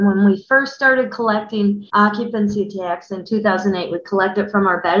When we first started collecting occupancy tax in 2008, we collected from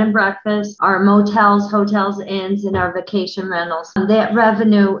our bed and breakfast, our motels, hotels, inns, and our vacation rentals. That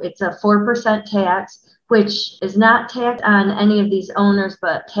revenue, it's a 4% tax, which is not taxed on any of these owners,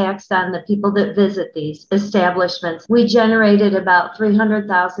 but taxed on the people that visit these establishments. We generated about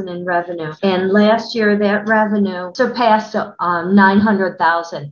 $300,000 in revenue, and last year that revenue surpassed $900,000.